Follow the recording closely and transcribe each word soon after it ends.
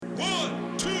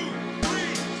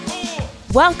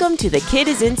Welcome to The Kid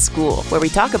is in School, where we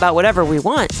talk about whatever we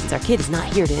want since our kid is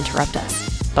not here to interrupt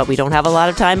us. But we don't have a lot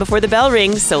of time before the bell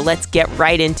rings, so let's get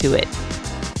right into it.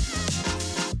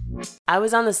 I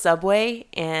was on the subway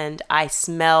and I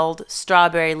smelled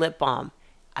strawberry lip balm.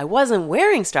 I wasn't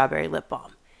wearing strawberry lip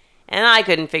balm, and I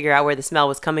couldn't figure out where the smell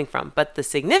was coming from. But the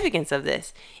significance of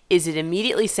this is it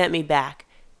immediately sent me back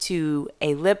to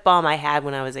a lip balm I had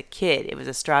when I was a kid. It was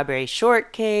a strawberry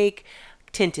shortcake,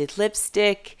 tinted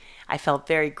lipstick. I felt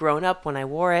very grown up when I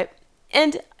wore it.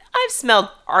 And I've smelled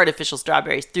artificial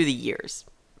strawberries through the years.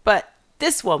 But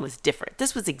this one was different.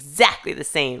 This was exactly the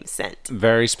same scent.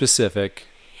 Very specific.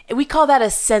 And we call that a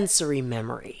sensory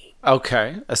memory.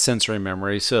 Okay, a sensory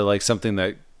memory. So like something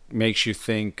that makes you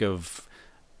think of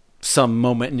some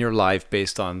moment in your life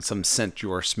based on some scent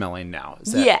you are smelling now.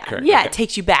 Is that correct? Yeah, Okay. It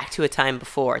takes you back to a time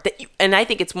before. And I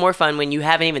think it's more fun when you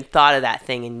haven't even thought of that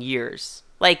thing in years.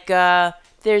 Like, I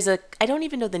don't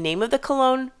even know the name of the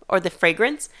cologne or the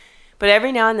fragrance, but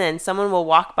every now and then someone will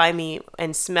walk by me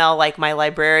and smell like my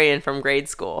librarian from grade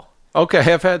school. Okay,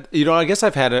 I guess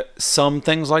I've had some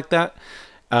things like that.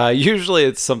 Usually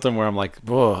it's something where I'm like,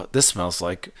 whoa, this smells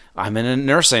like I'm in a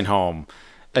nursing home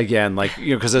again. Like,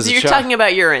 because as So you're talking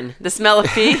about urine, the smell of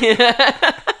pee?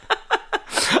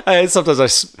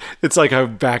 It's like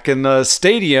I'm back in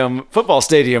the football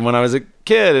stadium when I was a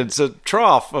kid. It's a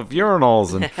trough of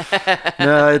urinals, and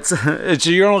it's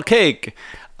a urinal cake.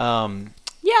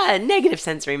 Yeah, negative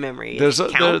sensory memory. There's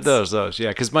those, yeah.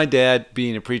 Because my dad,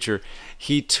 being a preacher,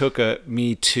 he took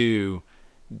me to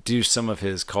do some of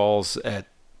his calls at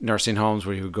nursing homes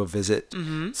where he would go visit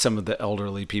some of the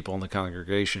elderly people in the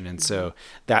congregation, and so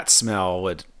that smell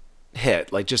would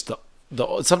hit, like just the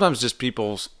sometimes just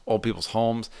old people's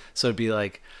homes. So it'd be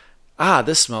like,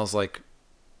 this smells like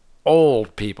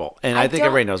old people. And I think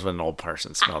everybody knows what an old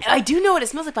person smells like. I do know what it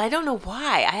smells like, but I don't know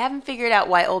why. I haven't figured out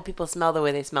why old people smell the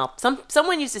way they smell.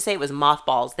 Someone used to say it was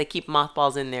mothballs. They keep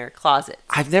mothballs in their closet.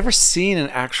 I've never seen an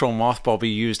actual mothball be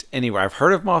used anywhere. I've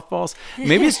heard of mothballs.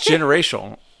 Maybe it's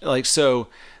generational. Like, so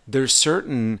there's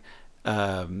certain,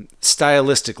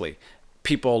 stylistically,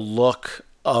 people look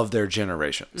of their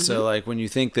generation. So like when you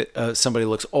think that somebody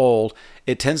looks old,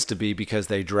 it tends to be because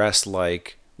they dress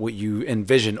like what you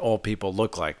envision old people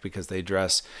look like, because they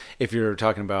dress, if you're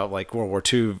talking about like World War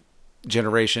II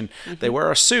generation, they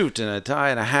wear a suit and a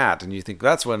tie and a hat, and you think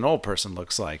that's what an old person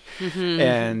looks like.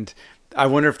 And I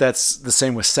wonder if that's the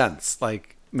same with scents.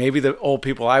 Like maybe the old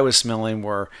people I was smelling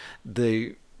were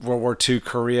the World War II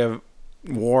Korea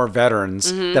War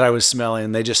veterans that I was smelling,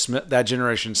 and they just that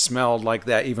generation smelled like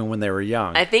that even when they were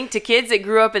young. I think to kids that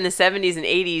grew up in the 70s and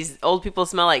 80s, old people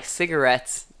smell like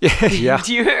cigarettes. Yeah.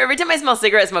 Every time I smell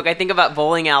cigarette smoke, I think about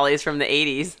bowling alleys from the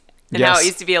 80s and how it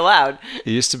used to be allowed.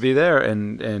 It used to be there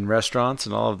in restaurants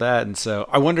and all of that. And so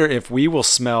I wonder if we will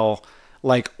smell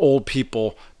like old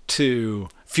people to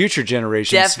future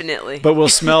generations. Definitely. But we'll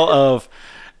smell of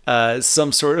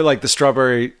some sort of like the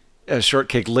strawberry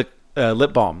shortcake lip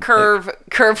balm. Curve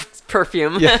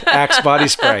perfume. Yeah, Axe body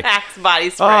spray. Axe body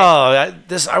spray. Oh,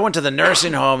 I went to the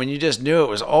nursing home and you just knew it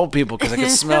was old people because I could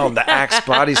smell the Axe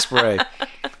body spray.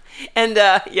 And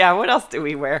what else do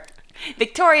we wear?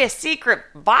 Victoria's Secret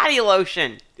body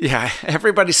lotion. Yeah,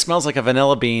 everybody smells like a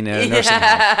vanilla bean at a nursing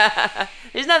home.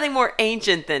 There's nothing more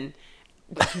ancient than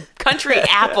country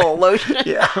apple lotion.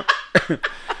 Yeah.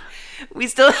 We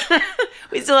still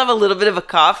have a little bit of a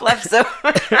cough left, so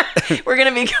we're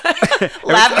gonna be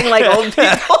laughing like old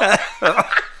people.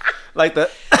 Like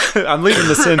that. I'm leaving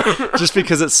this in just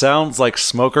because it sounds like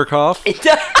smoker cough. It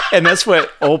does. And that's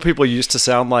what old people used to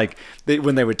sound like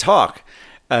when they would talk.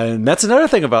 And that's another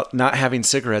thing about not having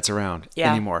cigarettes around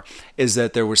anymore, is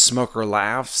that there was smoker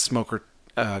laughs, smoker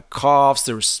coughs,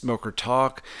 there was smoker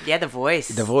talk. Yeah, the voice.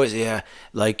 Yeah.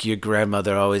 Like your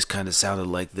grandmother always kind of sounded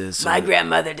like this. My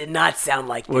grandmother did not sound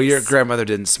like this. Well, your grandmother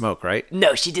didn't smoke, right?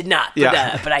 No, she did not.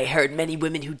 Yeah. But I heard many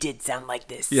women who did sound like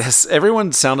this. Yes,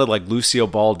 everyone sounded like Lucille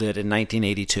Ball did in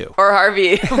 1982. Or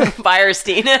Harvey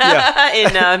Firestein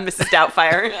in Mrs.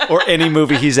 Doubtfire. Or any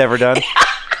movie he's ever done.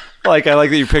 Like, I like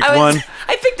that you picked one.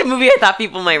 I picked a movie I thought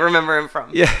people might remember him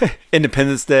from. Yeah,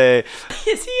 Independence Day.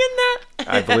 Is he in that?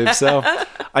 I believe so.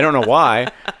 I don't know why.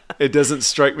 It doesn't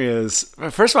strike me as...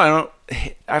 First of all,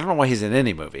 I don't know why he's in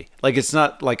any movie. Like, it's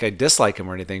not like I dislike him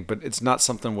or anything, but it's not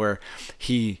something where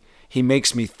he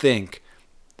makes me think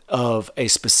of a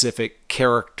specific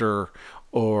character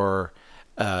or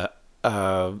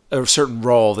a certain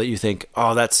role that you think,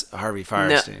 oh, that's Harvey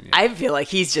Firestein. No, I feel like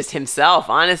he's just himself,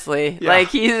 honestly. Yeah. Like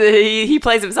he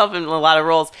plays himself in a lot of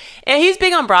roles. And he's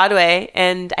big on Broadway,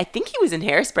 and I think he was in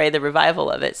Hairspray, the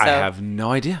revival of it. So. I have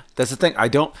no idea. That's the thing.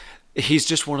 He's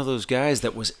just one of those guys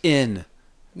that was in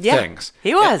things.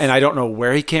 He was. And I don't know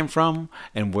where he came from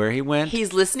and where he went.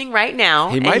 He's listening right now,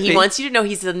 He and might he be. wants you to know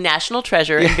he's a national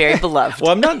treasure and very beloved.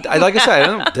 Well, I'm not, like I said, I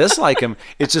don't dislike him.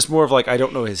 It's just more of like, I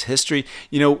don't know his history.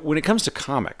 You know, when it comes to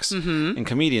comics and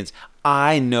comedians,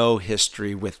 I know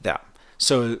history with them.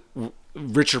 So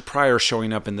Richard Pryor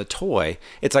showing up in The Toy,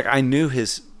 it's like I know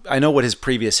what his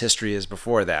previous history is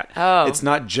before that. Oh. It's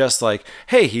not just like,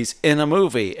 hey, he's in a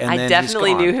movie and I then definitely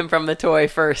he's gone. knew him from The Toy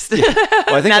first. Well,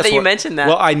 I think now that's that you mentioned that.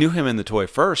 Well, I knew him in The Toy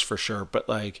first for sure, but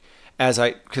like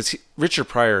because Richard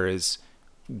Pryor is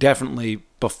definitely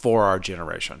before our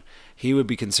generation. He would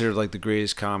be considered like the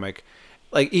greatest comic.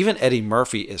 Like even Eddie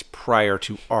Murphy is prior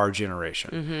to our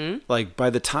generation. Mm-hmm. Like by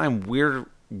the time we're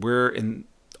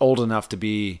old enough to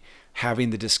be having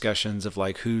the discussions of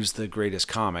like who's the greatest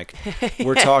comic,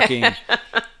 we're talking.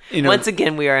 You know, once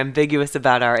again, we are ambiguous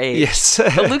about our age. Yes,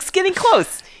 but Luke's getting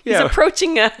close. He's Yeah.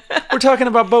 approaching a. we're talking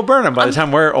about Bo Burnham by the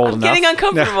time we're old I'm enough. getting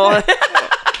uncomfortable.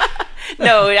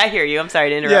 No, I hear you. I'm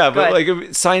sorry to interrupt. Yeah, Go but ahead. like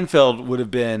Seinfeld would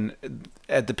have been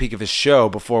at the peak of his show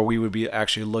before we would be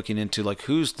actually looking into like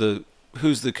who's the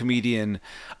comedian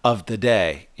of the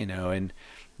day, you know, and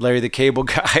Larry the Cable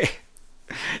Guy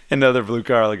and other blue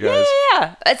collar guys.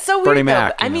 Yeah, it's so weird. Bernie though.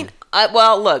 Mac, I you mean, know.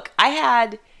 well, look, I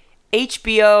had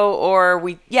HBO, or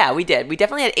we did. We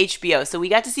definitely had HBO, so we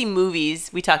got to see movies.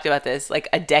 We talked about this like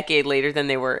a decade later than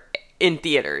they were in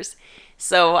theaters.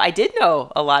 So I did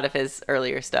know a lot of his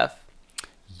earlier stuff.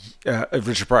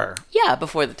 Richard Pryor. Yeah,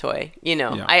 before The Toy, you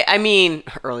know. Yeah. I mean,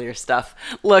 earlier stuff.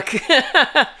 Look,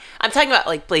 I'm talking about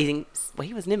like Blazing. Well,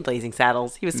 he wasn't in Blazing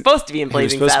Saddles. He was supposed to be in He was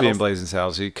Blazing supposed Saddles. to be in Blazing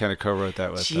Saddles. He kind of co-wrote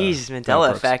that with Jeez, Mel Mandela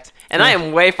Brooks. effect. And I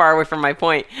am way far away from my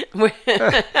point. But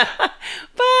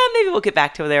maybe we'll get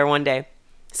back to there one day.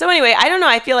 So anyway, I don't know.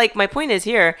 I feel like my point is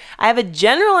here, I have a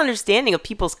general understanding of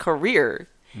people's career.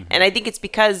 Mm-hmm. And I think it's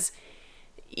because,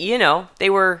 you know, they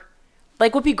were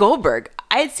like Whoopi Goldberg.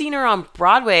 I had seen her on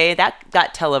Broadway. That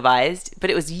got televised. But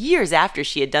it was years after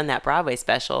she had done that Broadway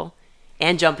special.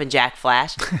 And Jumpin' Jack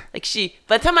Flash. Like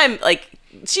by the time I'm like,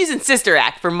 she's in Sister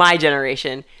Act for my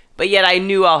generation. But yet I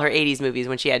knew all her 80s movies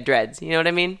when she had dreads. You know what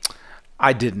I mean?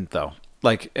 I didn't though.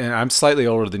 Like, and I'm slightly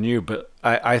older than you, but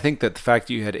I think that the fact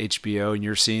that you had HBO and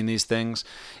you're seeing these things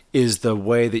is the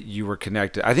way that you were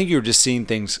connected. I think you were just seeing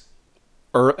things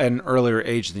at an earlier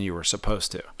age than you were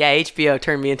supposed to. Yeah, HBO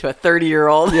turned me into a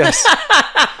 30-year-old. Yes.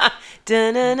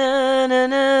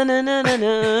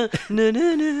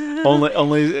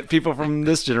 Only people from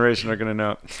this generation are going to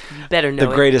know. Better know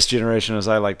the greatest generation, as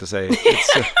I like to say.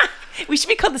 We should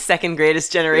be called the second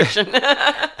greatest generation.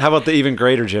 How about the even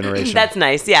greater generation? That's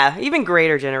nice. Yeah, even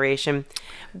greater generation.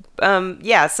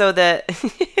 Yeah, so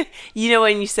you know,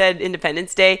 when you said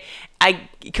Independence Day, I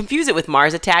confuse it with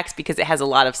Mars Attacks because it has a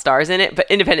lot of stars in it, but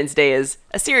Independence Day is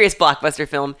a serious blockbuster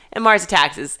film, and Mars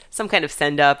Attacks is some kind of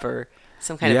send-up or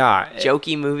some kind of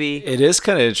jokey movie. It is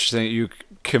kind of interesting that you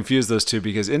confuse those two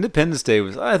because Independence Day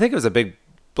I think it was a big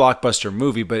blockbuster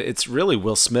movie, but it's really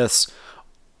Will Smith's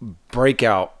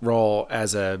breakout role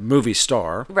as a movie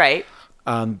star. Right.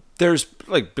 There's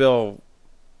like Bill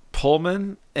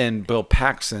Pullman and Bill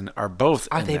Paxton are both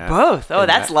Are in they that, both? Oh,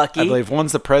 that's lucky. I believe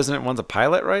one's the president, one's a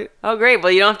pilot, right? Oh, great. Well,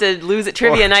 you don't have to lose at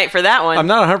trivia night for that one. I'm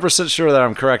not 100% sure that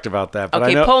I'm correct about that. But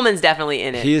okay, I know Pullman's definitely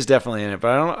in it. He is definitely in it,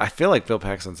 but I feel like Bill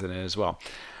Paxton's in it as well.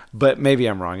 But maybe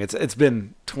I'm wrong. It's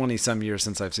been 20 some years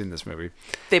since I've seen this movie.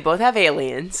 They both have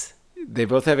aliens. They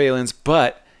both have aliens,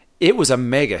 but it was a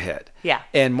mega hit. Yeah.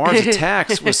 And Mars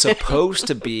Attacks was supposed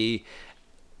to be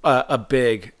a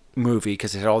big movie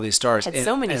because it had all these stars. Had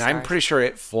so many and stars. I'm pretty sure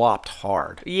it flopped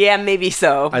hard. Yeah, maybe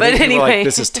so. I But think people were anyway. like,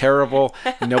 this is terrible.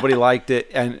 Nobody liked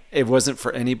it. And it wasn't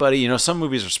for anybody. You know, some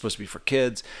movies are supposed to be for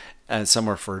kids and some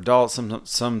are for adults.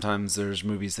 Sometimes there's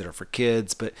movies that are for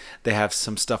kids, but they have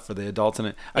some stuff for the adults in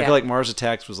it. I feel like Mars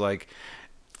Attacks was like,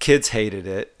 kids hated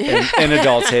it and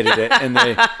adults hated it. And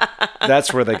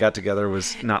that's where they got together,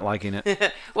 was not liking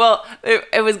it. Well,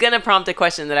 it was going to prompt a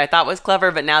question that I thought was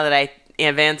clever, but now that I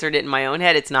have answered it in my own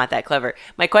head, it's not that clever.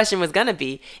 My question was going to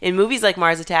be, in movies like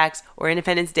Mars Attacks or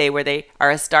Independence Day, where they are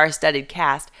a star-studded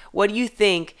cast, what do you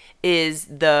think is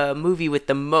the movie with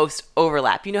the most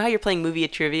overlap? You know how you're playing movie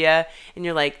trivia and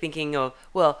you're like thinking, oh,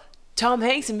 well, Tom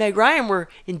Hanks and Meg Ryan were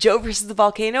in Joe versus the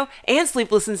Volcano and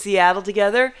Sleepless in Seattle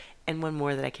together, and one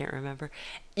more that I can't remember.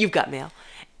 You've Got Mail.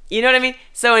 You know what I mean?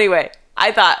 So anyway,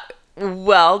 I thought,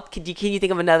 well, can you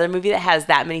think of another movie that has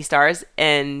that many stars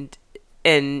and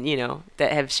you know,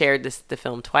 that have shared the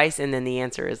film twice, and then the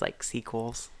answer is like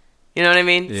sequels. You know what I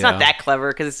mean? It's not that clever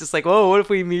because it's just like, oh, what if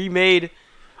we remade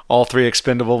all three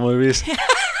Expendable movies?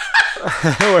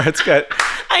 Where it's got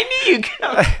I knew you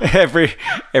could.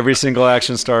 every single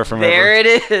action star from There ever.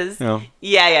 it is. You know.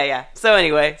 Yeah. So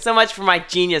anyway, so much for my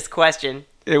genius question.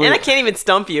 And I can't even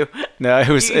stump you. No, it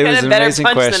was You it had was a an better amazing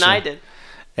punch question. than I did.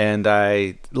 And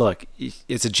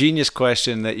it's a genius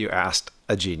question that you asked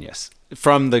a genius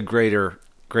from the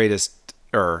greatest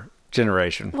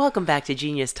generation. Welcome back to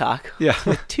Genius Talk. Yeah.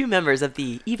 With two members of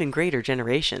the even greater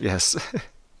generation. Yes.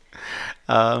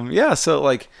 Yeah. So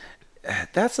like,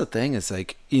 that's the thing. Is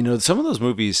like, some of those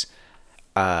movies,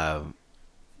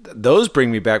 those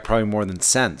bring me back probably more than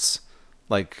scents,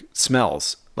 like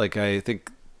smells. Like I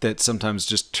think that sometimes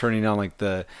just turning on like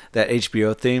that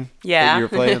HBO theme that you were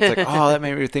playing, it's like, oh, that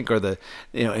made me think, or the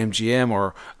MGM,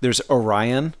 or there's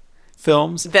Orion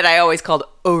films that I always called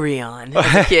Orion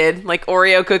as a kid, like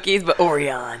Oreo cookies, but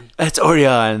Orion. That's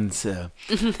Orion. So.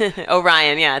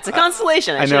 Orion, yeah, it's a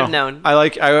constellation. I should have known.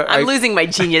 I'm losing my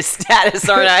genius status,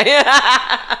 aren't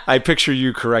I? I picture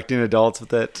you correcting adults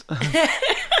with it.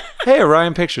 Hey,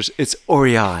 Orion Pictures, it's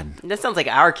Orion. That sounds like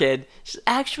our kid.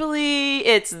 Actually,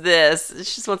 it's this. She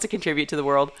just wants to contribute to the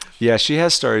world. Yeah, she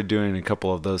has started doing a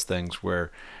couple of those things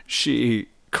where she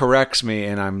corrects me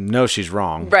and I know she's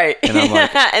wrong. Right. And I'm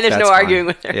like, and there's no arguing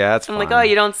with her. Yeah, that's I'm fine. like, oh,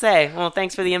 you don't say. Well,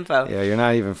 thanks for the info. Yeah, you're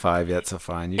not even 5 yet, so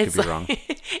fine. You could be wrong.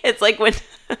 It's like when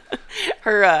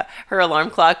her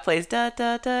alarm clock plays da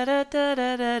da da da da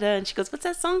da da da, and she goes, "What's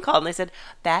that song called?" And I said,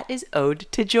 "That is Ode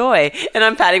to Joy." And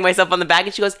I'm patting myself on the back,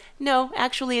 and she goes, "No,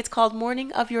 actually, it's called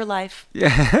Morning of Your Life."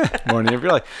 Yeah, Morning of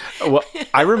Your Life. Well,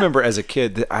 I remember as a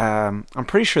kid, I'm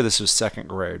pretty sure this was second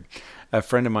grade. A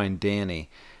friend of mine, Danny,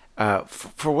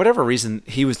 for whatever reason,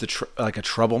 he was like a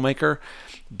troublemaker,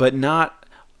 but not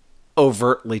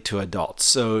overtly to adults.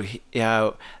 So,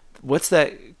 what's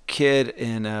that kid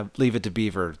in Leave It to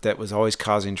Beaver that was always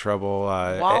causing trouble?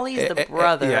 Wally's the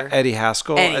brother. Yeah, Eddie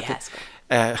Haskell.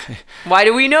 Why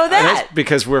do we know that?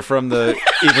 Because we're from the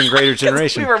even greater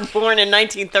generation. We were born in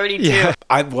 1932. Yeah.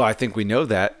 I think we know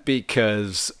that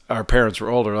because our parents were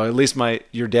older. At least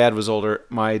your dad was older.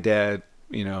 My dad,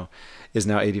 is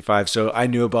now 85. So I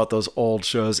knew about those old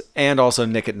shows, and also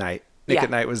Nick at Night. Nick at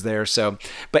Night was there. So,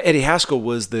 but Eddie Haskell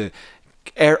was to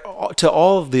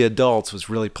all of the adults was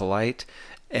really polite,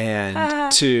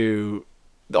 and to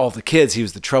all the kids, he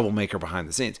was the troublemaker behind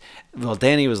the scenes. Well,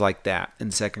 Danny was like that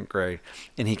in second grade,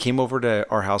 and he came over to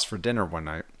our house for dinner one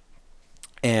night,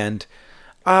 and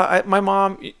my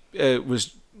mom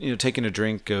was taking a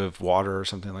drink of water or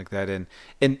something like that,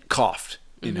 and coughed.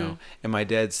 And my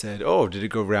dad said, "Oh, did it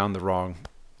go round the wrong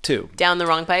tube? Down the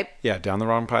wrong pipe?" Yeah, down the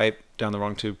wrong pipe, down the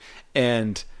wrong tube.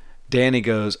 And Danny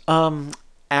goes,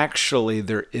 actually,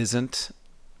 there isn't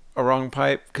a wrong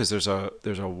pipe, because there's a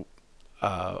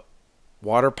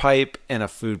water pipe and a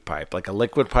food pipe, like a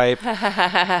liquid pipe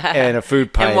and a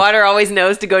food pipe. And water always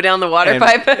knows to go down the water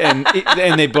pipe.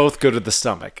 and they both go to the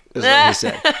stomach, is what he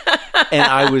said. And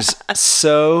I was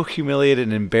so humiliated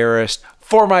and embarrassed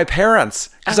for my parents,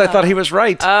 because I thought he was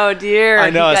right. Oh dear!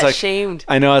 I know. I was like, shamed.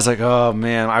 I know. I was like, oh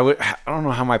man, I don't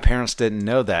know how my parents didn't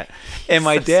know that. And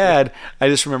my dad, I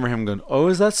just remember him going, "Oh,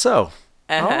 is that so?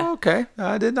 Oh, okay.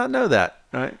 I did not know that."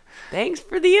 Right. Thanks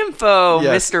for the info,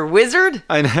 Yes. Mr. Wizard.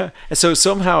 I know. And so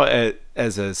somehow,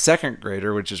 as a second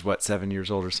grader, which is 7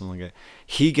 years old or something like that,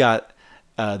 he got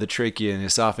the trachea and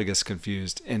esophagus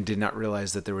confused and did not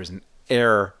realize that there was an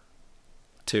air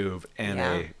tube and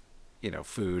a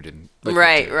food and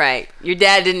liquid tube. Right. Your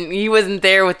dad he wasn't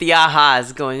there with the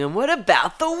ahas going, "And what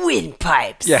about the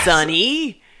windpipe, Yes.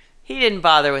 Sonny?" He didn't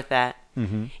bother with that.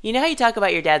 Mm-hmm. You know how you talk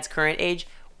about your dad's current age?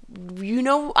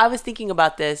 I was thinking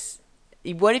about this.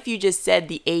 What if you just said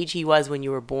the age he was when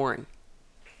you were born?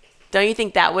 Don't you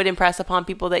think that would impress upon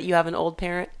people that you have an old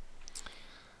parent?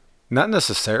 Not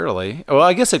necessarily. Well,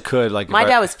 I guess it could. Like My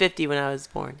dad was 50 when I was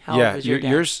born. How old was your dad?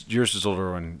 yours was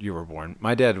older when you were born.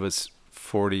 My dad was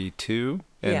 42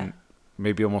 and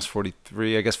maybe almost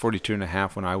 43. I guess 42 and a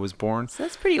half when I was born. So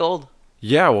that's pretty old.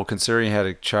 Yeah, well, considering you had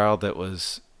a child that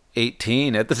was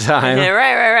 18 at the time. Yeah,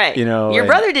 right. Your and-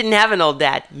 brother didn't have an old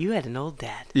dad. You had an old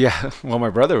dad. Yeah, well, my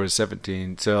brother was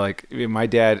 17. So, my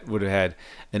dad would have had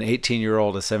an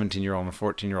 18-year-old, a 17-year-old, and a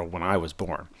 14-year-old when I was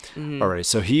born already.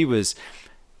 So he was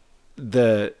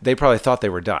they probably thought they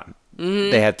were done.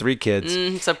 Mm-hmm. They had 3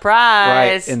 kids.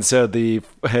 Surprise. Right. And so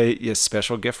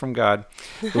special gift from God.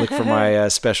 Look for my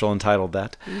special entitled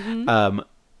that. Mm-hmm.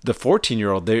 The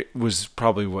 14-year-old, they was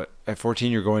probably at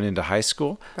 14 you're going into high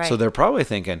school. Right. So they're probably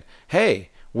thinking, hey,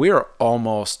 we're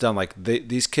almost done. Like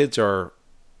these kids are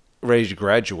ready to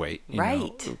graduate.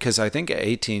 Right. Because I think at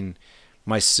 18,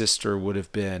 my sister would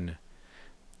have been,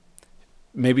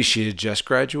 maybe she had just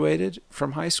graduated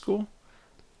from high school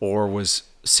or was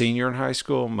senior in high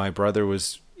school. My brother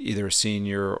was either a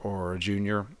senior or a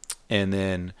junior. And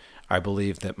then I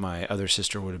believe that my other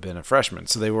sister would have been a freshman.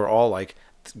 So they were all like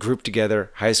grouped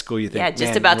together, high school. You think, Yeah,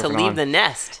 just man, about to moving leave on. the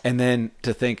nest. And then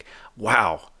to think,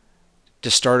 wow, to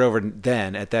start over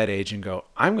then at that age and go,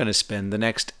 I'm going to spend the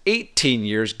next 18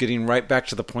 years getting right back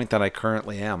to the point that I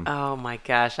currently am. Oh my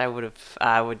gosh, I would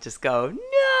just go, no.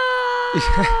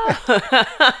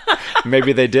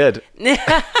 Maybe they did.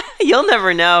 You'll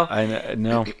never know. I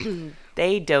know.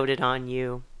 They doted on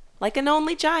you like an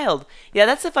only child. Yeah,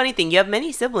 that's the funny thing. You have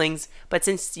many siblings, but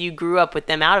since you grew up with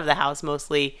them out of the house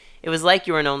mostly, it was like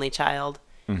you were an only child.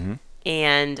 Mm-hmm.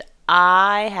 And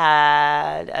I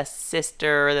had a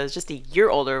sister that was just a year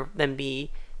older than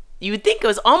me. You would think it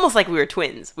was almost like we were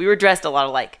twins. We were dressed a lot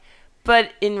alike.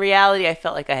 But in reality, I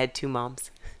felt like I had two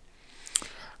moms.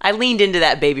 I leaned into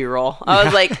that baby role. I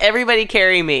was like, everybody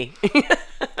carry me.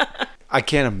 I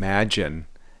can't imagine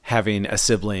having a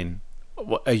sibling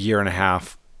a year and a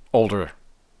half older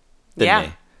than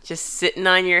me. Just sitting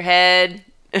on your head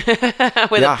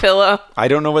with a pillow. I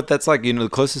don't know what that's like. The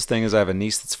closest thing is I have a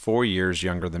niece that's 4 years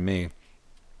younger than me.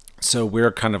 So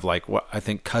we're kind of like what I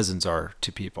think cousins are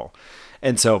to people.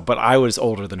 And so, but I was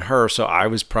older than her, so I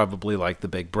was probably like the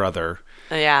big brother.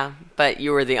 Yeah, but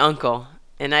you were the uncle.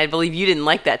 And I believe you didn't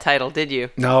like that title, did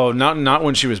you? No, not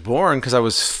when she was born, because I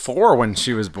was 4 when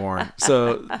she was born.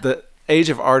 So the age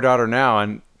of our daughter now,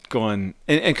 and going,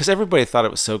 and because everybody thought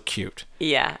it was so cute.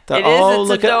 Yeah, Thought, it is. It's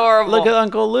look adorable. Look at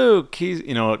Uncle Luke. He's,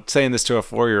 saying this to a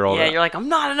 4-year-old. Yeah, you're like, I'm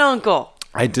not an uncle.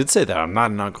 I did say that. I'm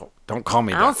not an uncle. Don't call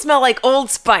me I that. don't smell like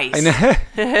Old Spice. I know.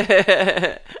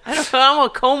 I'm a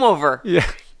comb over. Yeah.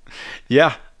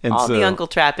 Yeah. And All so, the uncle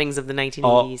trappings of the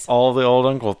 1980s. all the old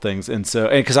uncle things. And so,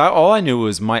 and because all I knew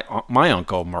was my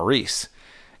uncle, Maurice,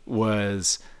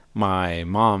 was my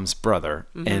mom's brother.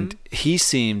 Mm-hmm. And he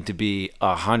seemed to be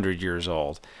 100 years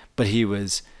old. But he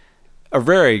was a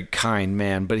very kind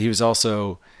man. But he was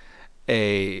also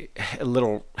a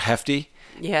little hefty.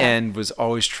 Yeah. And was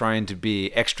always trying to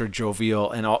be extra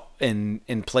jovial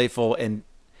and playful and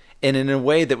in a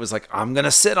way that was like, I'm going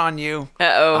to sit on you.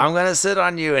 Uh-oh. I'm going to sit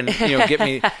on you. And, get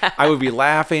me, I would be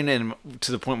laughing and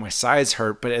to the point my sides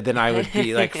hurt, but then I would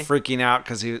be like freaking out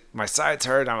because my sides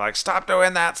hurt. And I'm like, stop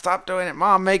doing that. Stop doing it.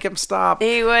 Mom, make him stop.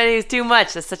 He's too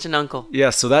much. That's such an uncle.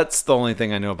 Yeah. So that's the only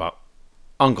thing I know about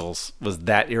uncles was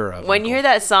that era of when uncle. you hear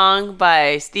that song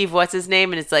by Steve Whatshisname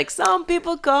and it's like, some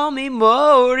people call me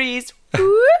Maurice.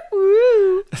 Woo,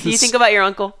 woo. Do you think about your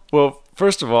uncle? Well,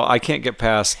 first of all, I can't get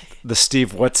past the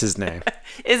Steve Whatshisname.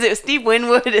 Is it Steve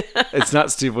Winwood? It's not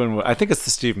Steve Winwood. I think it's the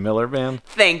Steve Miller Band.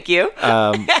 Thank you.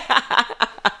 But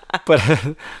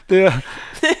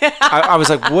I was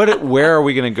like, where are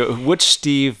we going to go? Which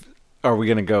Steve are we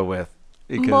going to go with?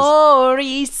 Because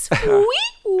Maurice. Wee,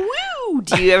 woo.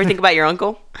 Do you ever think about your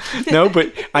uncle? No,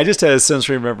 but I just had a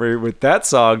sensory memory with that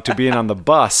song to being on the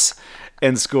bus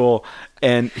in school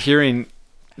and hearing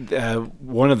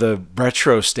one of the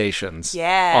retro stations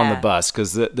on the bus,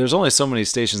 because there's only so many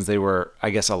stations they were, I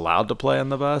guess, allowed to play on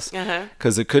the bus,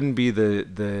 because it couldn't be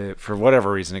the for whatever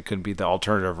reason it couldn't be the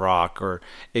alternative rock, or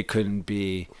it couldn't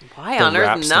be why on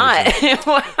earth not.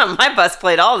 My bus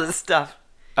played all this stuff.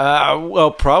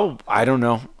 Well, probably, I don't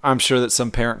know. I'm sure that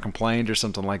some parent complained or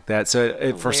something like that.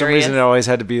 So for some reason, it always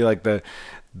had to be like the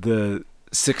 60s,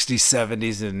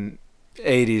 70s, and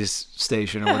 80s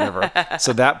station or whatever.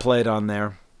 So that played on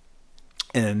there.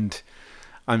 And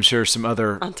I'm sure some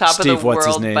other on top Steve of the what's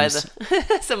his world names. by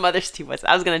the some other Steve What's.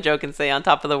 I was gonna joke and say On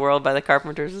Top of the World by the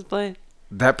Carpenters was playing.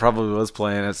 That probably was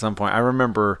playing at some point. I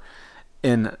remember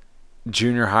in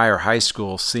junior high or high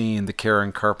school seeing the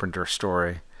Karen Carpenter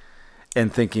story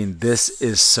and thinking, this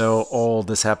is so old.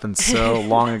 This happened so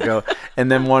long ago.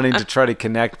 And then wanting to try to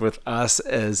connect with us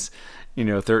as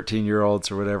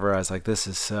 13-year-olds or whatever. I was like, this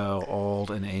is so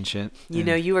old and ancient.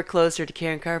 You were closer to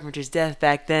Karen Carpenter's death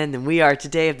back then than we are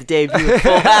today of the debut of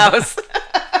Full House.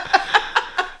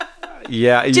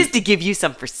 Yeah. Just to give you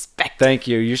some perspective. Thank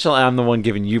you. Usually I'm the one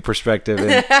giving you perspective,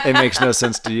 and it makes no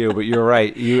sense to you, but you're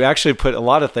right. You actually put a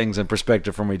lot of things in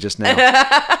perspective for me just now.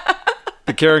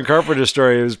 The Karen Carpenter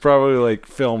story was probably like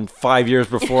filmed 5 years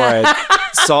before I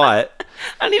saw it.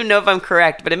 I don't even know if I'm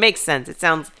correct, but it makes sense. It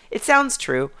sounds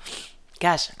true.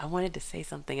 Gosh, I wanted to say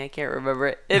something. I can't remember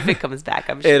it. If it comes back,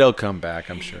 I'm sure. It'll come back,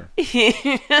 I'm sure.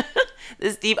 I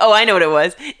know what it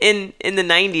was. In the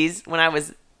 90s when I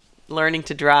was learning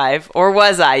to drive, or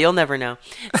was I? You'll never know.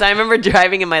 So I remember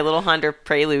driving in my little Honda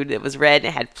Prelude that was red and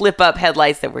it had flip-up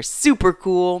headlights that were super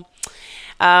cool.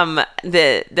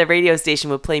 The radio station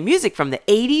would play music from the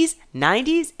 80s,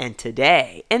 90s, and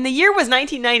today. And the year was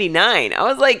 1999. I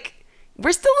was like,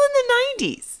 we're still in the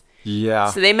 90s. Yeah.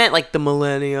 So they meant like the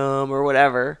millennium or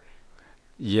whatever.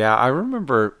 Yeah, I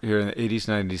remember here in the 80s,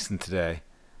 90s, and today,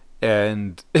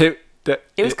 and It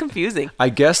was confusing. I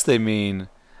guess they mean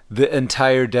the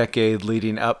entire decade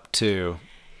leading up to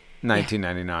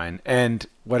 1999 and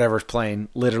whatever's playing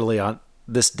literally on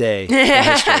this day in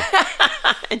history.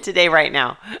 And today, right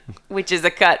now, which is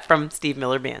a cut from Steve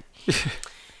Miller Band.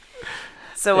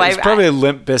 So it's probably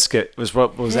Limp Bizkit was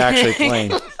what was actually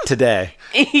playing today.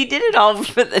 He did it all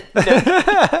for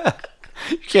the.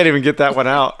 You can't even get that one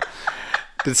out.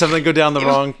 Did something go down the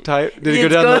wrong type? Did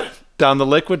it go down the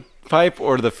liquid pipe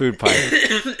or the food pipe?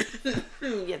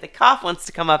 Yeah, the cough wants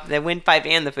to come up, the windpipe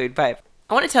and the food pipe.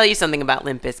 I want to tell you something about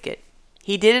Limp Bizkit.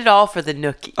 He did it all for the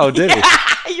nookie. Oh, did he?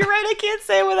 You're right, I can't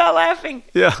say it without laughing.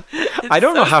 Yeah. I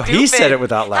don't know how he said it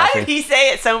without laughing. How did he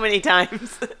say it so many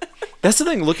times? That's the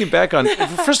thing, looking back on,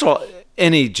 first of all,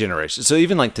 any generation. So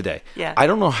even like today, yeah. I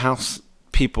don't know how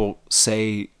people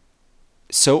say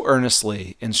so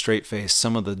earnestly and straight face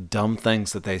some of the dumb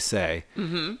things that they say.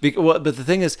 Mm-hmm. But the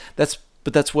thing is, that's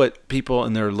what people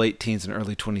in their late teens and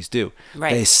early 20s do.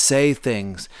 Right. They say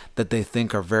things that they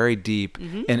think are very deep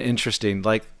and interesting,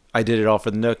 like I did it all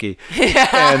for the nookie.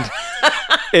 And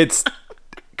it's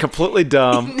completely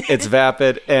dumb. It's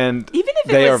vapid, and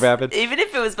they are vapid. Even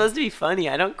if it was supposed to be funny,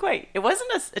 it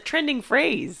wasn't a trending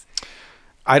phrase.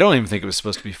 I don't even think it was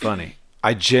supposed to be funny.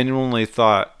 I genuinely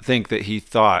think that he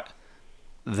thought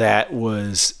that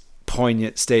was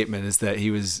poignant statement, is that he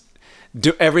was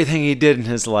everything he did in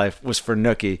his life was for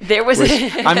nookie.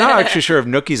 I'm not actually sure if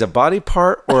nookie's a body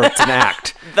part or it's an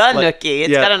act. Nookie.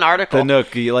 It's got an article. The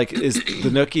nookie, like, is the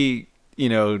nookie,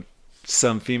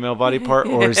 some female body part,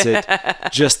 or is it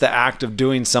just the act of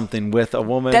doing something with a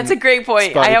woman? That's a great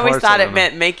point. I always thought it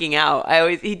meant making out.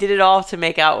 He did it all to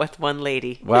make out with one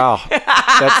lady. Wow.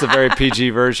 That's the very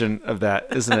PG version of that,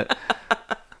 isn't it?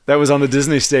 That was on the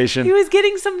Disney station. He was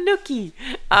getting some nookie.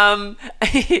 Yeah,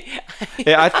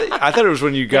 I thought it was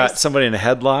when you got somebody in a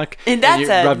headlock and that's you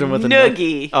rubbed them with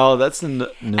noogie. Oh, that's the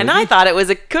noogie. And I thought it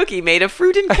was a cookie made of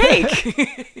fruit and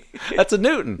cake. That's a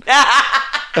Newton.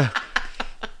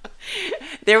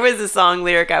 There was a song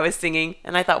lyric I was singing,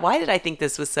 and I thought, why did I think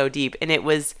this was so deep? And it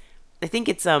was, I think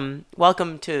it's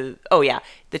Welcome to,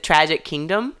 The Tragic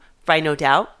Kingdom by No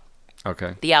Doubt.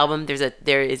 Okay. The album,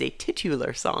 there is a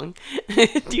titular song.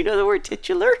 Do you know the word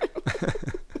titular?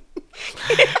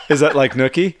 Is that like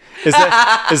nookie? Is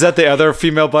that the other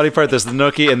female body part? There's the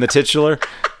nookie and the titular.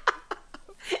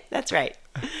 That's right.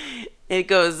 It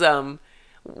goes,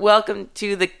 welcome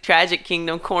to the tragic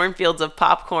kingdom. Cornfields of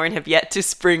popcorn have yet to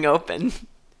spring open.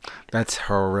 That's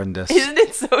horrendous. Isn't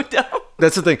it so dumb?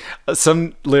 That's the thing.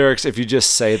 Some lyrics, if you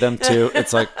just say them too,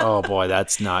 it's like, oh boy,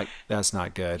 that's not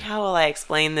good. How will I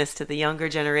explain this to the younger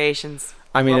generations?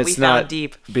 I mean, it's not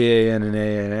deep.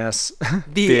 B-A-N-N-A-N-S.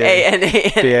 B-A-N-A-N.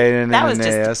 B-A-N-N-A-N. That was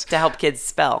just to help kids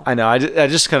spell. I know. I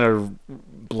just kind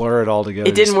of blur it all together.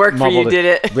 It didn't work for you, did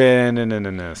it?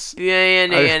 B-A-N-N-N-S.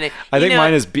 B-A-N-A-N-A. I think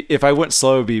mine is, if I went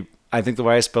slow, it would be, I think the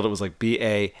way I spelled it was like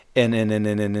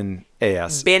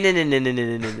B-A-N-N-N-N-N-A-S.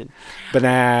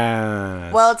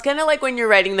 Bananas. Well, it's kind of like when you're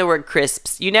writing the word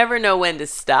crisps. You never know when to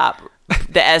stop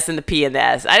the S and the P and the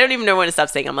S. I don't even know when to stop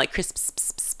saying. I'm like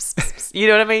crisps. You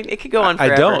know what I mean? It could go on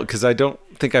forever. I don't, because I don't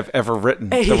think I've ever written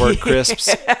the word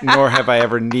crisps, nor have I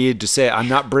ever needed to say it. I'm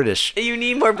not British. You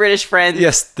need more British friends.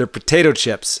 Yes, they're potato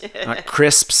chips, not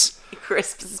crisps.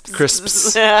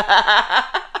 Crisps.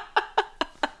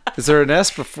 Is there an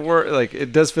S before? Like,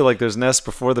 it does feel like there's an S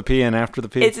before the P and after the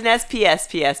P. It's an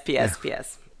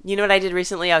SPS. You know what I did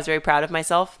recently? I was very proud of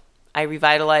myself. I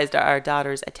revitalized our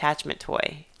daughter's attachment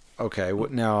toy. Okay,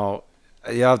 now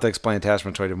you'll have to explain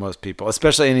attachment toy to most people,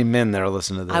 especially any men that are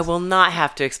listening to this. I will not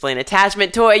have to explain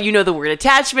attachment toy. You know the word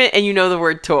attachment and you know the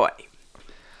word toy.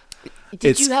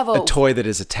 It's you have a toy that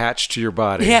is attached to your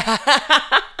body. Yeah.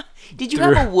 Did you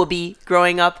have a whoopee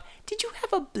growing up? Did you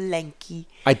have a blankie?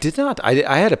 I did not.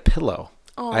 I had a pillow.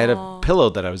 Aww. I had a pillow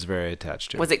that I was very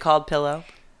attached to. Was it called pillow?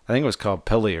 I think it was called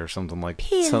Pilly or something like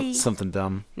something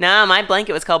dumb. Nah, my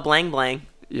blanket was called Blang Blang.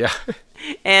 Yeah.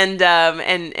 And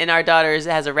our daughter's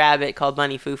has a rabbit called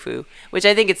Bunny Foo Foo, which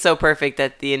I think it's so perfect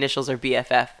that the initials are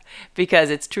BFF because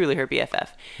it's truly her BFF.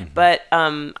 Mm-hmm. But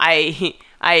I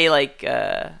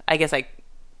guess I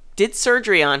did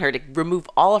surgery on her to remove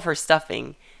all of her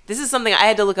stuffing. This is something I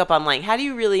had to look up online. How do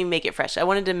you really make it fresh? I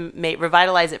wanted to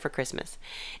revitalize it for Christmas.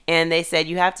 And they said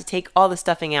you have to take all the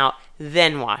stuffing out,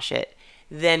 then wash it,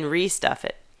 then restuff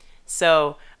it.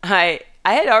 So I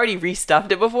had already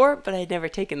restuffed it before, but I had never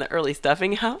taken the early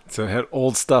stuffing out. So it had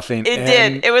old stuffing. It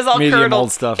did. It was all curdled.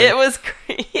 Old stuffing. It was.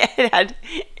 Yeah,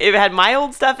 it had my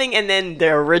old stuffing and then the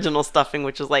original stuffing,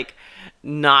 which was like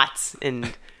knots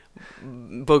and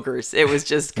boogers. It was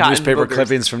just cotton Newspaper boogers.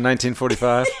 clippings from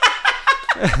 1945.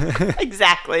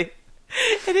 Exactly.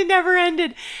 And it never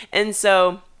ended. And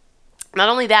so not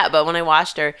only that, but when I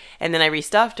washed her and then I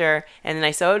restuffed her and then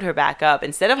I sewed her back up,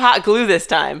 instead of hot glue this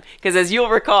time, because as you'll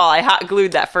recall, I hot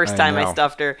glued that first time I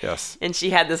stuffed her. Yes. And she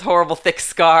had this horrible thick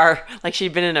scar, like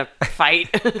she'd been in a fight.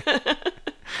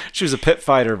 She was a pit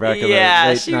fighter back in the late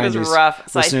 90s. She was rough.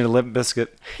 So listening to Limp Bizkit.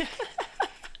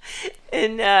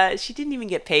 And she didn't even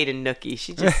get paid in Nookie.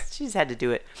 She just had to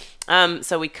do it.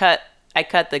 So I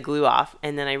cut the glue off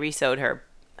and then I re-sewed her.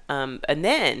 And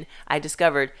then I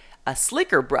discovered a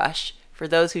slicker brush. For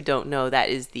those who don't know, that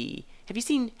is have you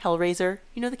seen Hellraiser?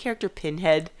 You know the character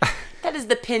Pinhead? That is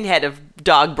the Pinhead of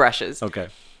dog brushes. Okay.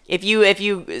 If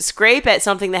you scrape at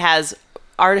something that has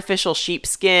artificial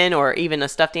sheepskin or even a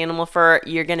stuffed animal fur,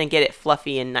 you're going to get it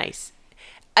fluffy and nice.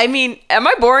 I mean, am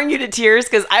I boring you to tears?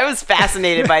 Because I was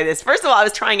fascinated by this. First of all, I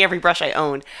was trying every brush I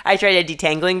owned. I tried a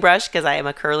detangling brush because I am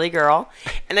a curly girl.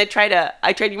 And I tried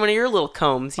one of your little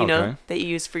combs, you know, that you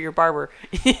use for your barber.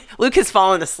 Luke has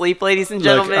fallen asleep, ladies and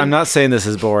gentlemen. Look, I'm not saying this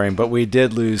is boring, but we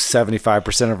did lose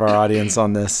 75% of our audience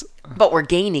on this. But we're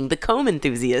gaining the comb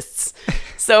enthusiasts.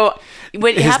 So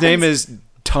what His happens, name is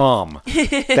Tom.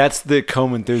 That's the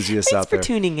comb enthusiast out there. Thanks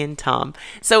for tuning in, Tom.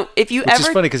 So if you Which is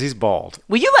funny because he's bald.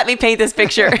 Will you let me paint this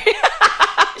picture?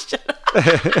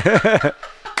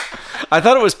 I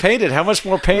thought it was painted. How much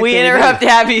more paint? We interrupt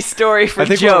Abby's story for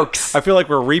jokes. I feel like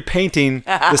we're repainting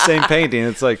the same painting.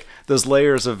 It's like those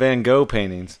layers of Van Gogh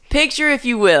paintings. Picture, if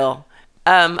you will,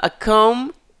 a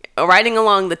comb riding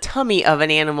along the tummy of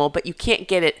an animal, but you can't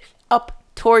get it up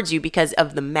towards you because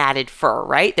of the matted fur,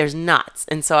 right? There's knots.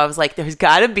 And so I was like, there's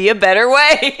got to be a better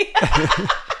way.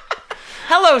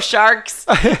 Hello, sharks.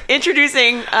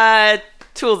 Introducing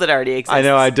tools that already exist. I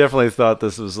know. I definitely thought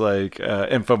this was like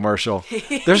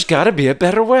infomercial. There's got to be a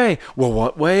better way. Well,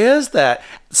 what way is that?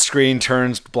 Screen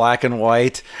turns black and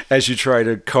white as you try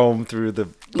to comb through the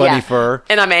bunny fur.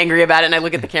 And I'm angry about it. And I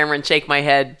look at the camera and shake my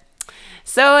head.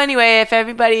 So anyway,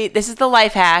 this is the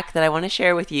life hack that I want to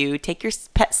share with you. Take your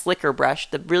pet slicker brush,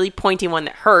 the really pointy one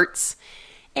that hurts,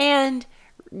 and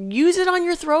use it on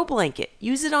your throw blanket.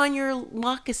 Use it on your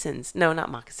moccasins. No, not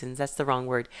moccasins. That's the wrong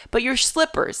word. But your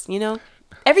slippers, you know.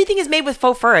 Everything is made with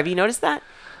faux fur. Have you noticed that?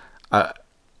 I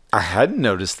hadn't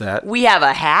noticed that. We have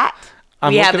a hat.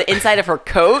 We have the inside of her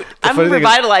coat. I'm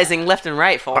revitalizing left and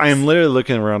right, folks. I am literally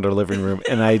looking around our living room,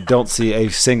 and I don't see a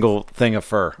single thing of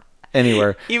fur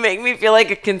anywhere. You make me feel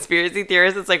like a conspiracy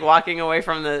theorist. It's like walking away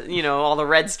from all the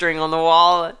red string on the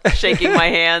wall, shaking my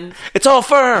hand. It's all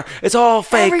fur. It's all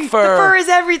fake fur. The fur is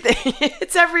everything.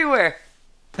 It's everywhere.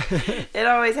 It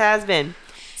always has been.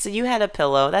 So you had a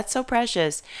pillow. That's so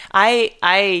precious.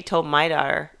 I told my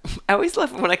daughter. I always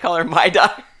love it when I call her my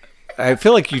daughter. I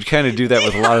feel like you kind of do that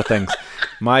with a lot of things.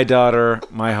 My daughter,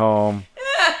 my home.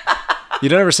 You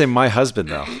don't ever say my husband,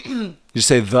 though. You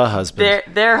say the husband.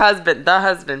 Their husband, the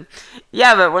husband.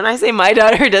 Yeah, but when I say my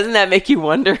daughter, doesn't that make you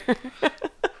wonder?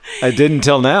 I didn't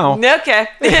until now. Okay.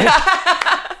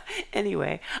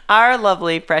 Anyway, our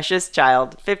lovely, precious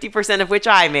child, 50% of which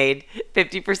I made,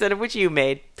 50% of which you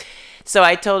made. So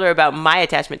I told her about my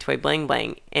attachment toy, Bling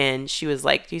Bling, and she was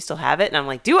like, do you still have it? And I'm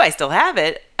like, do I still have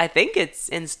it? I think it's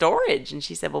in storage. And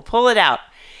she said, well, pull it out.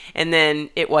 And then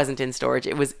it wasn't in storage.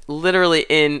 It was literally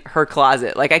in her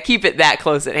closet. Like, I keep it that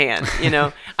close at hand, you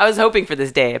know. I was hoping for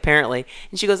this day, apparently.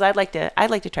 And she goes, I'd like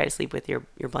to try to sleep with your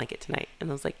blanket tonight. And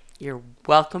I was like, you're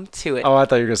welcome to it. Oh, I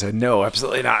thought you were going to say, no,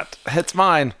 absolutely not. It's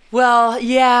mine. Well,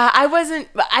 yeah,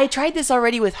 I tried this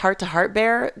already with Heart to Heart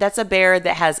Bear. That's a bear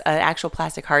that has an actual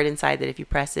plastic heart inside that if you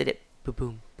press it, it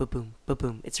ba-boom, ba-boom,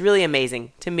 ba-boom. It's really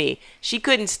amazing to me. She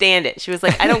couldn't stand it. She was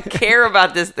like, I don't care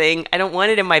about this thing. I don't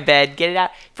want it in my bed. Get it out.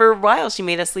 For a while, she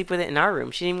made us sleep with it in our room.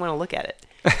 She didn't even want to look at it.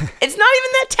 It's not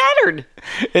even that tattered.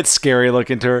 It's scary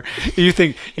looking to her. You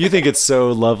think it's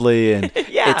so lovely and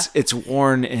yeah. it's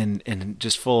worn and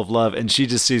just full of love, and she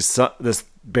just sees this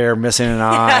bear missing an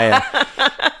eye.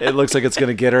 And it looks like it's going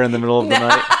to get her in the middle of the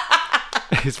night.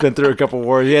 He's been through a couple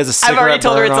wars. He has a cigarette. I've already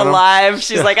told her it's burn on him. alive.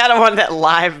 She's like, I don't want that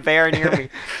live bear near me.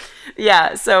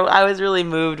 Yeah, so I was really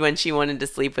moved when she wanted to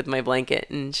sleep with my blanket,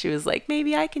 and she was like,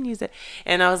 maybe I can use it.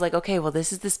 And I was like, okay, well,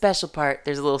 this is the special part.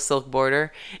 There's a little silk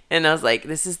border, and I was like,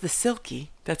 this is the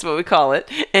silky. That's what we call it.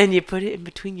 And you put it in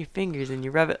between your fingers, and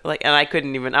you rub it. And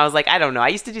I was like, I don't know. I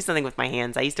used to do something with my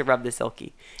hands. I used to rub the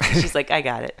silky. And she's like, I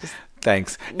got it. Just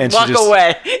thanks. And walk she just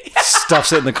away.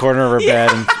 Stuffs it in the corner of her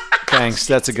bed, and thanks.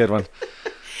 That's a good one.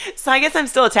 So I guess I'm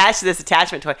still attached to this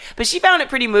attachment toy. But she found it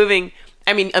pretty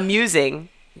amusing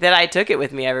that I took it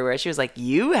with me everywhere. She was like,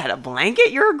 you had a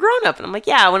blanket? You're a grown-up. And I'm like,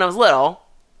 yeah, when I was little.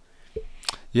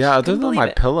 Yeah, other than my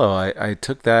pillow, I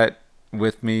took that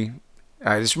with me.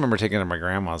 I just remember taking it to my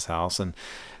grandma's house and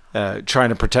trying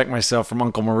to protect myself from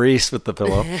Uncle Maurice with the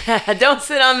pillow. Don't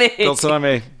sit on me. Don't sit on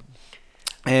me.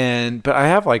 But I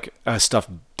have like a stuffed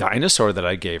dinosaur that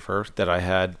I gave her that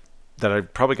I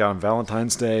probably got on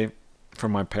Valentine's Day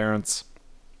from my parents.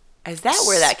 Is that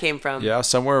where that came from? Yeah,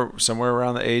 somewhere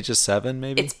around the age of 7,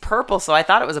 maybe. It's purple, so I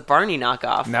thought it was a Barney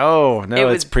knockoff. No,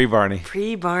 it's pre-Barney.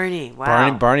 Pre-Barney, wow.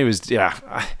 Barney was, yeah.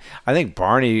 I think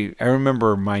Barney, I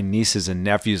remember my nieces and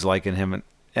nephews liking him,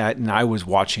 and I was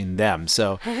watching them.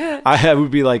 So I would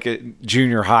be like a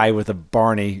junior high with a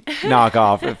Barney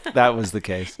knockoff if that was the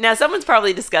case. Now, someone's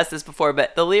probably discussed this before,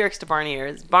 but the lyrics to Barney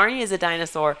is, Barney is a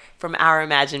dinosaur from our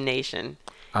imagination.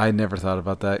 I never thought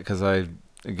about that because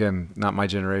again, not my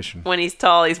generation. When he's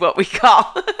tall, he's what we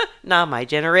call not my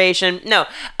generation. No.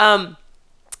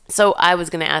 So I was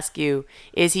going to ask you,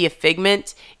 is he a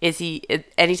figment?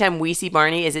 Anytime we see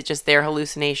Barney, is it just their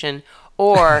hallucination?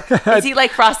 Or is he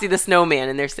like Frosty the Snowman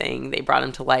and they're saying they brought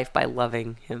him to life by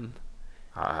loving him?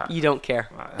 You don't care.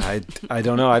 I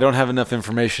don't know. I don't have enough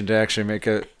information to actually make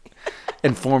a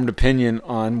informed opinion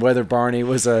on whether Barney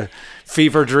was a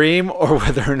fever dream or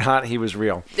whether or not he was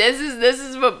real. This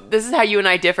is how you and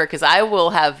I differ, because I will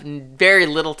have very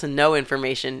little to no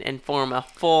information and form a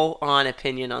full-on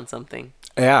opinion on something.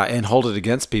 Yeah, and hold it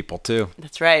against people too.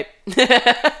 That's right.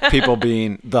 People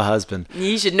being the husband.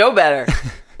 You should know better.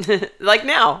 Like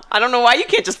now, I don't know why you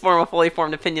can't just form a fully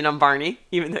formed opinion on Barney,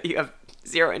 even though you have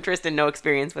zero interest and no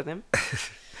experience with him.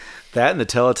 That and the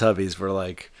Teletubbies were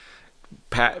like,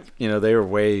 they were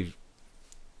way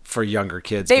for younger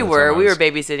kids. They were. We were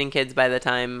babysitting kids by the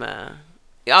time,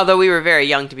 although we were very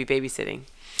young to be babysitting.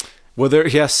 Well,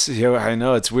 yes, I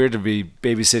know it's weird to be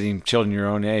babysitting children your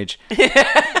own age.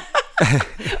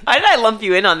 Why did I lump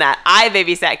you in on that? I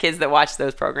babysat kids that watched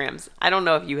those programs. I don't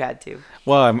know if you had to.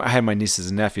 Well, I had my nieces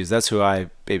and nephews. That's who I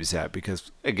babysat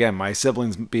because, again, my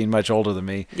siblings being much older than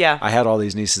me, yeah. I had all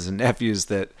these nieces and nephews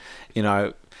that,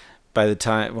 by the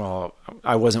time,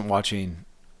 I wasn't watching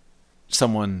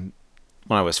someone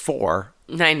when I was 4.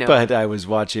 I know. But I was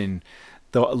watching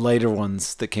the later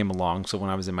ones that came along. So when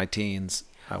I was in my teens,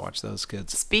 I watched those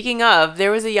kids. Speaking of,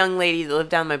 there was a young lady that lived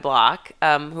down my block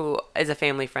who is a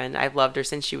family friend. I've loved her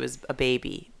since she was a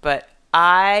baby. But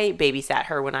I babysat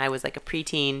her when I was like a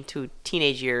preteen to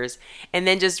teenage years. And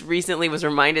then just recently was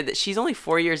reminded that she's only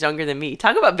 4 years younger than me.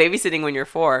 Talk about babysitting when you're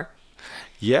 4.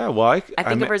 Yeah, well, I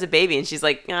think of her as a baby, and she's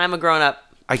like, I'm a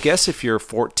grown-up. I guess if you're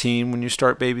 14 when you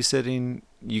start babysitting,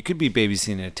 you could be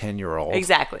babysitting a 10-year-old.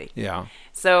 Exactly. Yeah.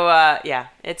 So, yeah,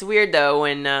 it's weird, though,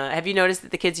 when, have you noticed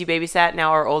that the kids you babysat now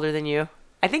are older than you?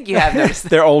 I think you have noticed that.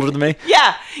 They're older than me?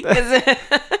 Yeah, because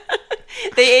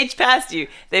they age past you.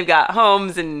 They've got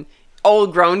homes and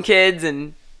old grown kids,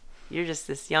 and you're just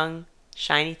this young,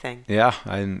 shiny thing. Yeah,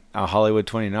 I'm a Hollywood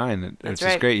 29, which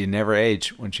right. is great. You never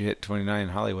age once you hit 29 in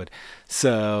Hollywood.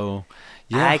 So,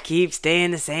 yeah. I keep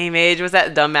staying the same age. What's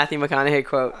that dumb Matthew McConaughey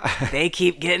quote? They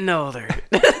keep getting older.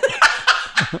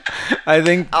 I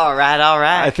think. All right.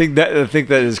 I think that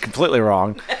is completely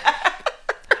wrong.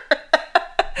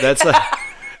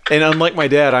 And unlike my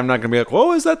dad, I'm not going to be like,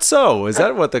 "Whoa, is that so? Is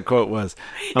that what the quote was?"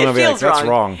 I'm going to be like, "That's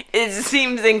wrong. It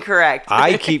seems incorrect."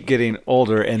 I keep getting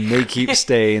older, and they keep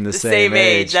staying the same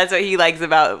age. That's what he likes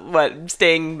about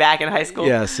staying back in high school.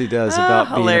 Yes, he does about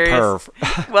hilarious. Being a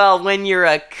perv. Well, when you're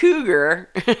a cougar,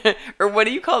 or what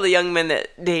do you call the young men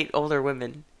that date older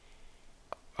women?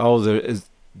 Oh, the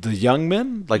young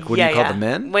men? Like, what do you call the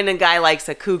men? When a guy likes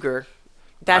a cougar,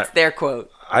 that's their quote.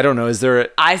 I don't know. Is there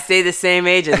I stay the same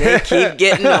age and they keep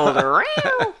getting older.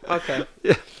 Okay.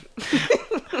 Yeah.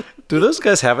 Do those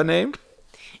guys have a name?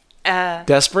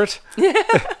 Desperate?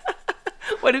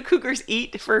 What do cougars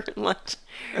eat for lunch?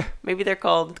 Maybe they're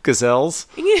called... Gazelles?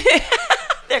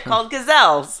 They're called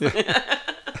gazelles.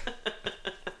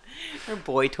 Or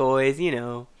boy toys,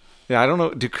 Yeah, I don't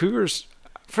know. Do cougars...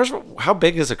 First of all, how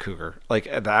big is a cougar? Like,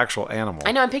 the actual animal?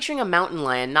 I know. I'm picturing a mountain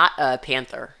lion, not a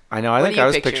panther. I know. I think I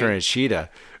was picturing a cheetah.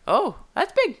 Oh,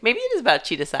 that's big. Maybe it is about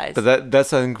cheetah size. But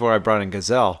that's, I think, where I brought in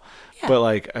gazelle. Yeah, but,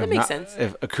 like... that makes sense.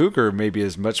 If a cougar maybe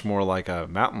is much more like a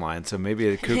mountain lion, so maybe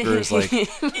a cougar is, like,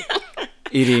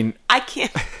 eating... I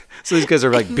can't... So these guys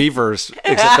are like beavers,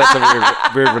 except that's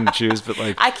a weird one to choose, but,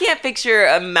 like... I can't picture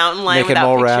a mountain lion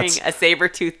without picturing a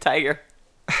saber-toothed tiger.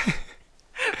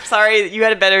 Sorry, you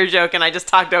had a better joke and I just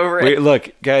talked over it. Wait, look,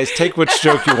 guys, take which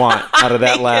joke you want out of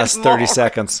that last 30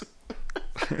 seconds.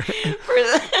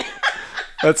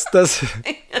 That's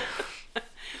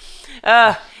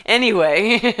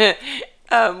Anyway,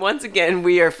 once again,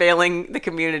 we are failing the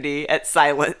community at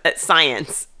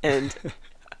science and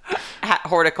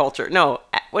horticulture. No,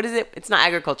 What is it? It's not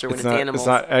agriculture when it's animals. It's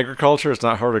not agriculture. It's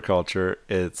not horticulture.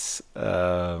 It's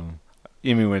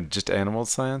you mean when just animal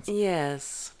science?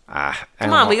 Yes.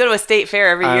 Come on, we go to a state fair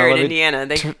every year in Indiana.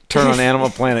 Turn on Animal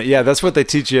Planet. Yeah, that's what they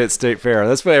teach you at state fair.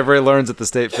 That's what everybody learns at the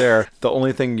state fair. The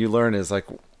only thing you learn is like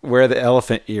where the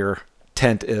elephant ear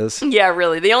tent is. Yeah,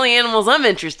 really. The only animals I'm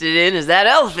interested in is that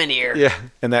elephant ear. Yeah,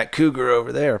 and that cougar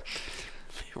over there.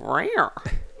 Rare.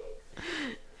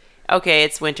 Okay,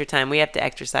 it's wintertime. We have to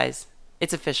exercise.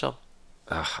 It's official.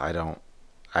 I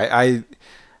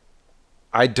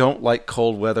don't like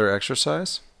cold weather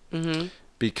exercise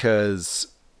because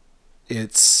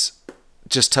it's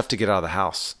just tough to get out of the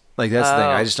house. Like that's the thing.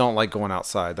 I just don't like going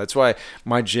outside. That's why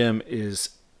my gym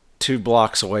is 2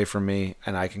 blocks away from me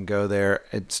and I can go there.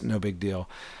 It's no big deal.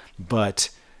 But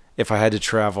if I had to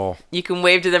travel, you can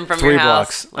wave to them from 3 your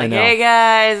house. blocks. Like, hey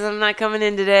guys, I'm not coming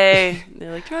in today.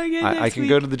 They're like, try again next I can week.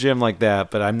 go to the gym like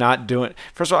that, but I'm not doing.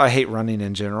 First of all, I hate running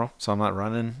in general, so I'm not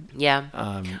running.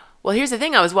 Yeah. Well, here's the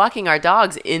thing. I was walking our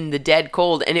dogs in the dead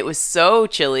cold, and it was so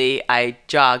chilly, I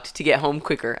jogged to get home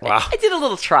quicker. Wow. I did a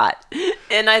little trot,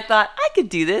 and I thought, I could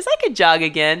do this. I could jog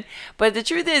again. But the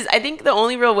truth is, I think the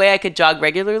only real way I could jog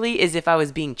regularly is if I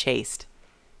was being chased.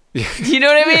 Do you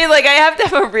know what I mean? Like, I have to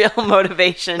have a real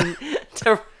motivation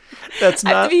to... I have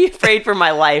to be afraid for my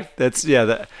life.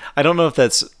 I don't know if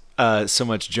that's so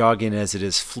much jogging as it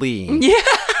is fleeing. Yeah,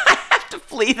 I have to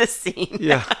flee the scene.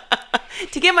 Yeah.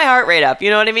 To get my heart rate up,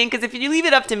 you know what I mean? Because if you leave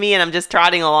it up to me and I'm just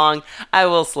trotting along, I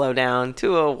will slow down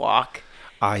to a walk.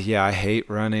 Yeah, I hate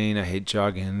running. I hate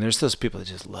jogging. There's those people that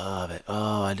just love it.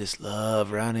 Oh, I just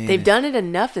love running. They've done it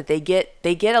enough that they get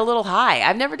a little high.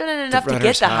 I've never done it enough to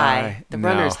get the high. The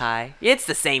runner's high. It's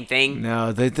the same thing.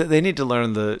 No, they need to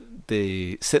learn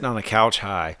the sitting on a couch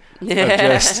high.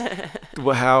 Just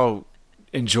how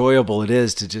enjoyable it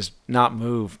is to just not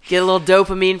move. Get a little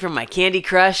dopamine from my Candy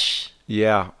Crush.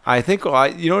 Yeah, I think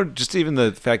just even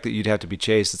the fact that you'd have to be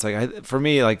chased. It's like for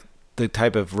me, like the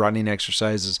type of running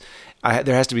exercises,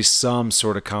 there has to be some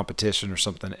sort of competition or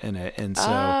something in it, and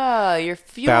so you're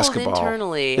fueled basketball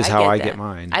internally. is how I get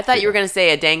mine. I thought you were going to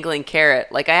say a dangling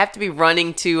carrot. Like I have to be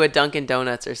running to a Dunkin'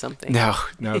 Donuts or something. No,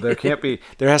 there can't be.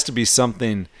 There has to be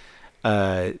something.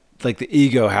 Like the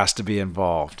ego has to be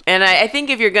involved. And I think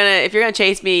if you're gonna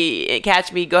chase me,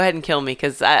 catch me, go ahead and kill me,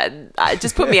 because I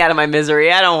just put me out of my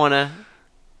misery. I don't want to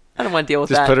deal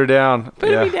with that. Just put her down. Put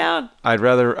me down. I'd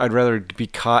rather be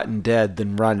caught and dead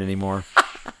than run anymore.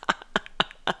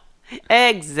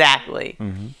 Exactly.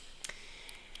 Mm-hmm.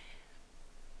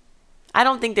 I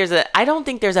don't think there's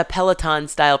a Peloton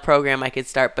style program I could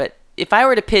start, but if I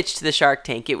were to pitch to the Shark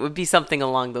Tank, it would be something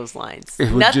along those lines.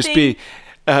 It would just be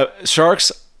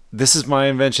sharks. This is my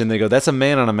invention. They go, that's a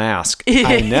man on a mask.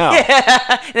 I know.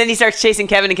 Yeah. And then he starts chasing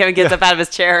Kevin, and Kevin gets up out of his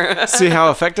chair. See how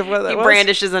effective that was? He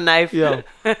brandishes a knife. Yeah.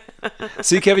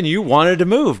 See, Kevin, you wanted to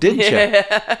move, didn't you?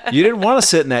 You didn't want to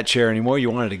sit in that chair anymore. You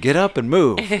wanted to get up and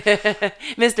move.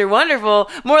 Mr. Wonderful.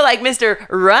 More like Mr.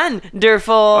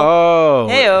 Runderful. Oh.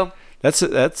 Hey-o.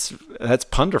 That's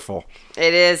punderful.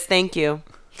 It is. Thank you.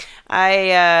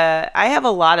 I have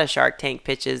a lot of Shark Tank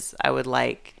pitches I would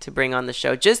like to bring on the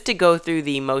show just to go through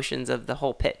the emotions of the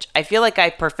whole pitch. I feel like I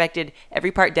perfected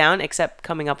every part down except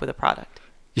coming up with a product.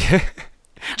 Yeah.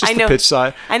 Just the pitch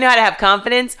side. I know how to have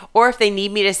confidence, or if they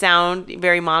need me to sound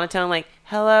very monotone, like,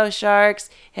 hello, sharks.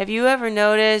 Have you ever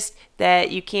noticed that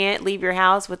you can't leave your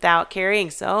house without carrying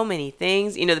so many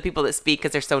things? You know, the people that speak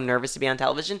because they're so nervous to be on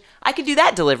television. I could do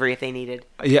that delivery if they needed.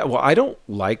 Yeah, well, I don't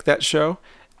like that show.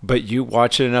 But you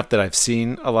watch it enough that I've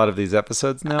seen a lot of these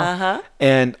episodes now. Uh-huh.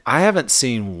 And I haven't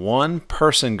seen one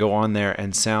person go on there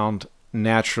and sound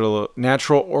natural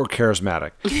or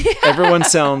charismatic. Everyone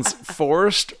sounds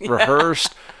forced,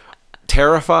 rehearsed,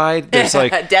 terrified. There's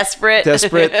like desperate.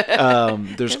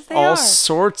 There's all are.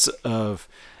 sorts of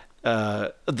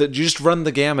you just run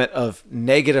the gamut of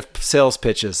negative sales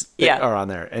pitches that are on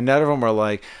there. And none of them are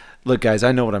like, look, guys,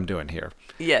 I know what I'm doing here.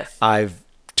 Yes. I've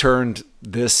turned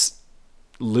this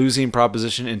losing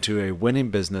proposition into a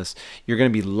winning business. You're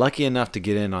going to be lucky enough to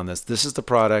get in on this. This is the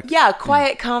product. Yeah,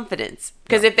 quiet confidence.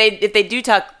 Because if they do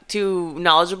talk too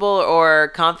knowledgeable or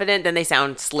confident, then they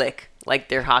sound slick, like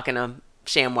they're hawking a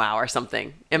ShamWow or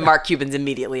something. And Mark Cuban's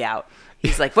immediately out.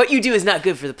 He's like, what you do is not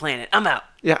good for the planet. I'm out.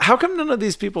 Yeah, how come none of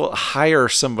these people hire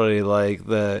somebody like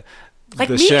the me.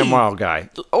 ShamWow guy?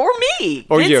 Or me.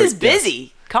 Or Vince you, is busy.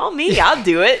 Yes. Call me. I'll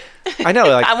do it. I know.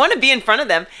 Like, I want to be in front of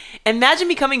them. Imagine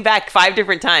me coming back 5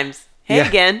 different times. Hey,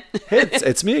 again.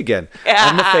 it's me again.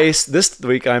 I'm the face. This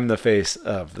week, I'm the face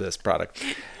of this product.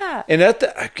 Yeah. And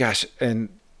and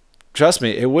trust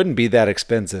me, it wouldn't be that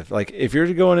expensive. Like if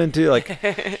you're going into like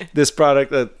this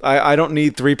product that I don't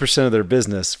need 3% of their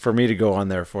business for me to go on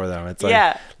there for them. It's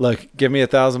like, look, give me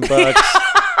 $1,000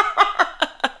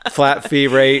 flat fee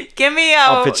rate. Give me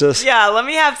I'll pitch this. Yeah, let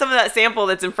me have some of that sample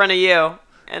that's in front of you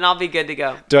and I'll be good to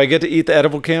go. Do I get to eat the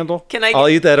edible candle? I'll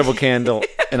eat the edible candle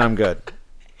and I'm good.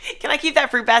 Can I keep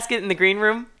that fruit basket in the green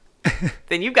room?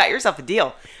 Then you've got yourself a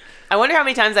deal. I wonder how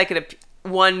many times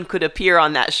one could appear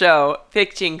on that show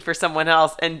pitching for someone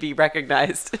else and be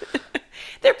recognized.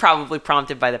 They're probably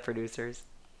prompted by the producers.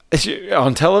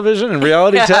 On television and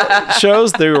reality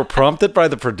shows, they were prompted by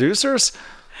the producers?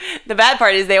 The bad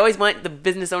part is they always want the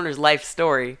business owner's life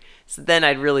story. So then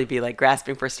I'd really be like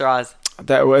grasping for straws.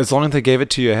 As long as they gave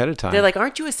it to you ahead of time. They're like,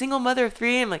 aren't you a single mother of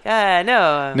 3? I'm like,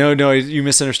 no. No, you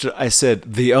misunderstood. I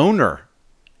said the owner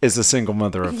is a single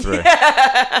mother of 3.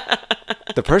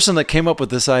 The person that came up with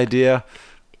this idea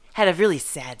had a really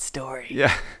sad story.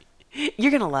 Yeah.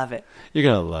 You're going to love it. You're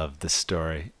going to love this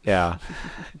story. Yeah.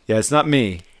 Yeah, it's not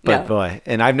me, but boy.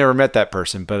 And I've never met that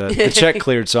person, but the check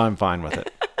cleared, so I'm fine with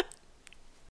it.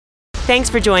 Thanks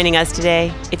for joining us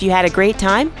today. If you had a great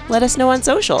time, let us know on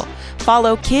social.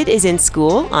 Follow Kid is in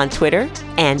School on Twitter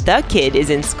and The Kid is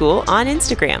in School on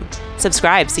Instagram.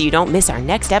 Subscribe so you don't miss our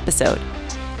next episode.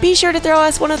 Be sure to throw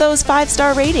us one of those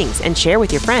 5-star ratings and share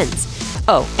with your friends.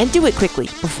 Oh, and do it quickly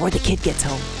before the kid gets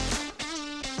home.